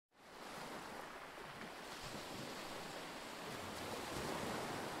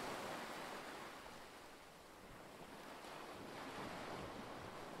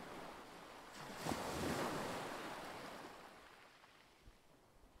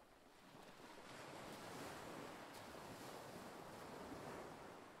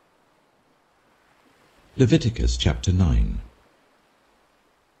Leviticus chapter 9.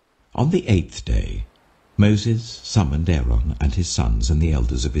 On the 8th day, Moses summoned Aaron and his sons and the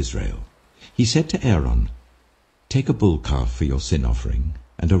elders of Israel. He said to Aaron, "Take a bull calf for your sin offering,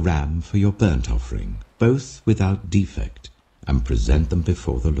 and a ram for your burnt offering, both without defect, and present them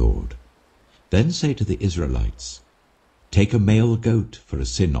before the Lord. Then say to the Israelites, Take a male goat for a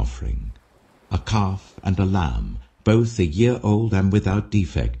sin offering, a calf and a lamb, both a year old and without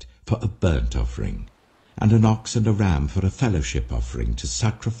defect, for a burnt offering, and an ox and a ram for a fellowship offering to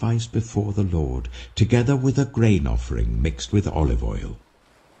sacrifice before the Lord, together with a grain offering mixed with olive oil.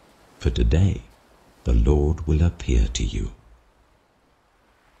 For today the Lord will appear to you."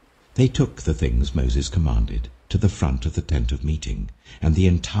 They took the things Moses commanded to the front of the tent of meeting, and the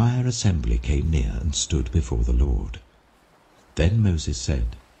entire assembly came near and stood before the Lord. Then Moses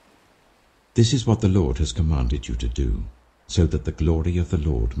said, "This is what the Lord has commanded you to do, so that the glory of the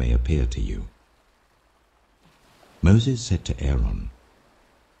Lord may appear to you." Moses said to Aaron,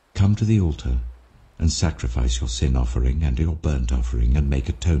 "Come to the altar and sacrifice your sin offering and your burnt offering, and make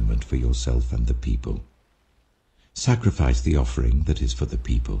atonement for yourself and the people. Sacrifice the offering that is for the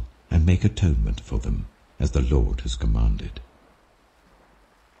people, and make atonement for them, as the Lord has commanded."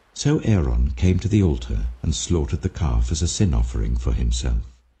 So Aaron came to the altar and slaughtered the calf as a sin offering for himself.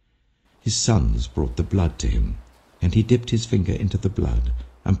 His sons brought the blood to him, and he dipped his finger into the blood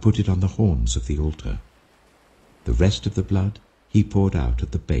and put it on the horns of the altar. The rest of the blood he poured out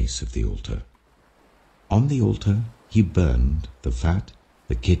at the base of the altar. On the altar he burned the fat,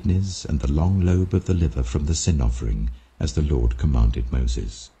 the kidneys, and the long lobe of the liver from the sin offering, as the Lord commanded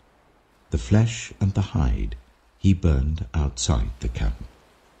Moses. The flesh and the hide he burned outside the camp.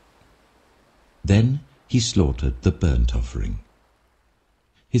 Then he slaughtered the burnt offering.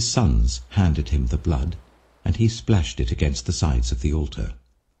 His sons handed him the blood, and he splashed it against the sides of the altar.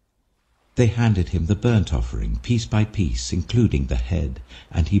 They handed him the burnt offering, piece by piece, including the head,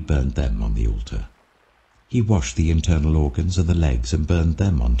 and he burned them on the altar. He washed the internal organs and the legs and burned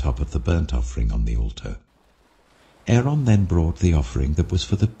them on top of the burnt offering on the altar. Aaron then brought the offering that was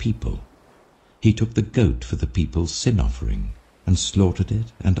for the people. He took the goat for the people's sin offering, and slaughtered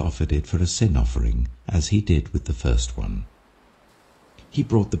it and offered it for a sin offering, as he did with the first one. He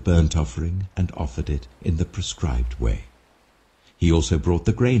brought the burnt offering and offered it in the prescribed way. He also brought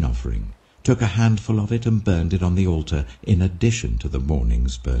the grain offering, took a handful of it and burned it on the altar in addition to the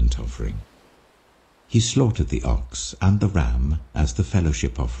morning's burnt offering. He slaughtered the ox and the ram as the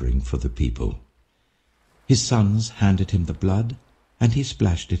fellowship offering for the people. His sons handed him the blood, and he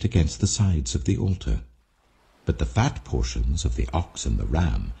splashed it against the sides of the altar. But the fat portions of the ox and the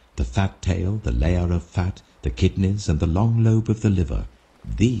ram, the fat tail, the layer of fat, the kidneys, and the long lobe of the liver,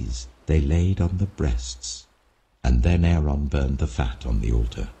 these they laid on the breasts. And then Aaron burned the fat on the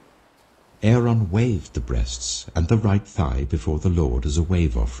altar. Aaron waved the breasts and the right thigh before the Lord as a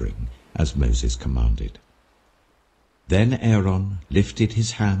wave offering, as Moses commanded. Then Aaron lifted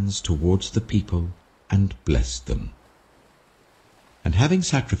his hands towards the people and blessed them. And having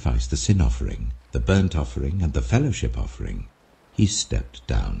sacrificed the sin offering, the burnt offering, and the fellowship offering, he stepped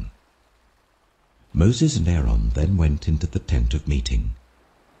down. Moses and Aaron then went into the tent of meeting.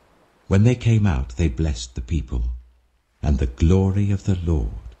 When they came out, they blessed the people, and the glory of the Lord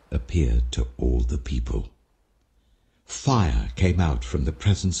appeared to all the people. Fire came out from the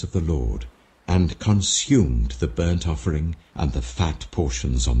presence of the Lord, and consumed the burnt offering and the fat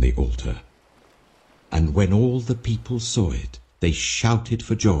portions on the altar. And when all the people saw it, they shouted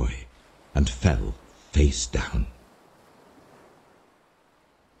for joy and fell face down.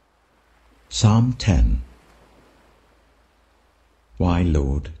 Psalm 10. Why,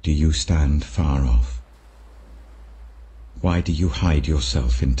 Lord, do you stand far off? Why do you hide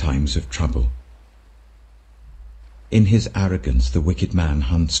yourself in times of trouble? In his arrogance the wicked man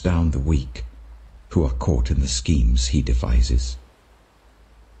hunts down the weak, who are caught in the schemes he devises.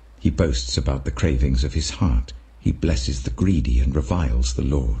 He boasts about the cravings of his heart. He blesses the greedy and reviles the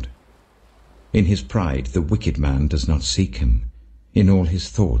Lord. In his pride the wicked man does not seek him. In all his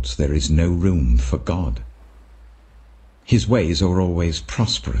thoughts there is no room for God. His ways are always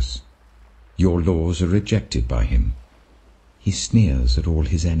prosperous. Your laws are rejected by him. He sneers at all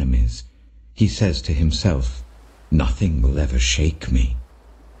his enemies. He says to himself, "Nothing will ever shake me."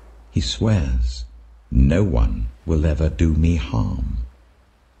 He swears, "No one will ever do me harm."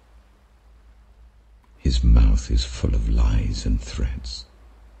 His mouth is full of lies and threats.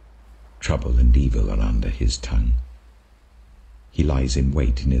 Trouble and evil are under his tongue. He lies in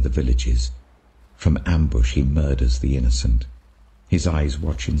wait near the villages. From ambush he murders the innocent. His eyes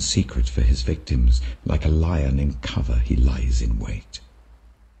watch in secret for his victims. Like a lion in cover he lies in wait.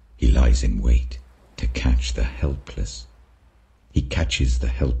 He lies in wait to catch the helpless. He catches the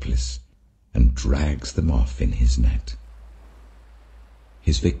helpless and drags them off in his net.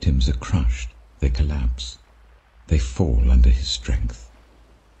 His victims are crushed, they collapse, they fall under his strength.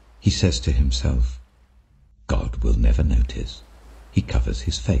 He says to himself, God will never notice. He covers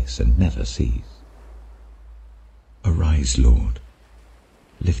his face and never sees. Arise, Lord.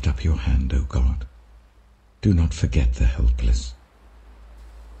 Lift up your hand, O God. Do not forget the helpless.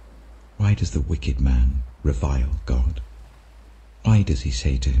 Why does the wicked man revile God? Why does he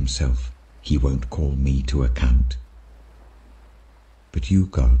say to himself, He won't call me to account? But you,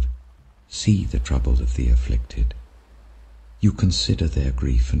 God, see the trouble of the afflicted. You consider their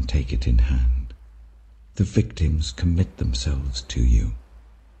grief and take it in hand. The victims commit themselves to you.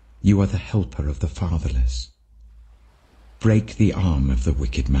 You are the helper of the fatherless. Break the arm of the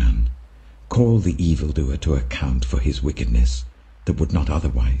wicked man. Call the evildoer to account for his wickedness that would not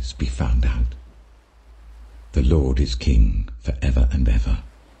otherwise be found out. The Lord is king for ever and ever.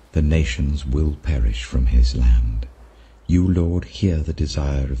 The nations will perish from his land. You, Lord, hear the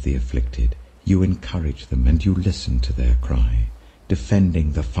desire of the afflicted. You encourage them and you listen to their cry,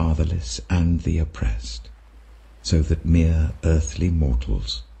 defending the fatherless and the oppressed, so that mere earthly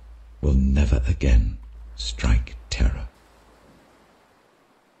mortals will never again strike terror.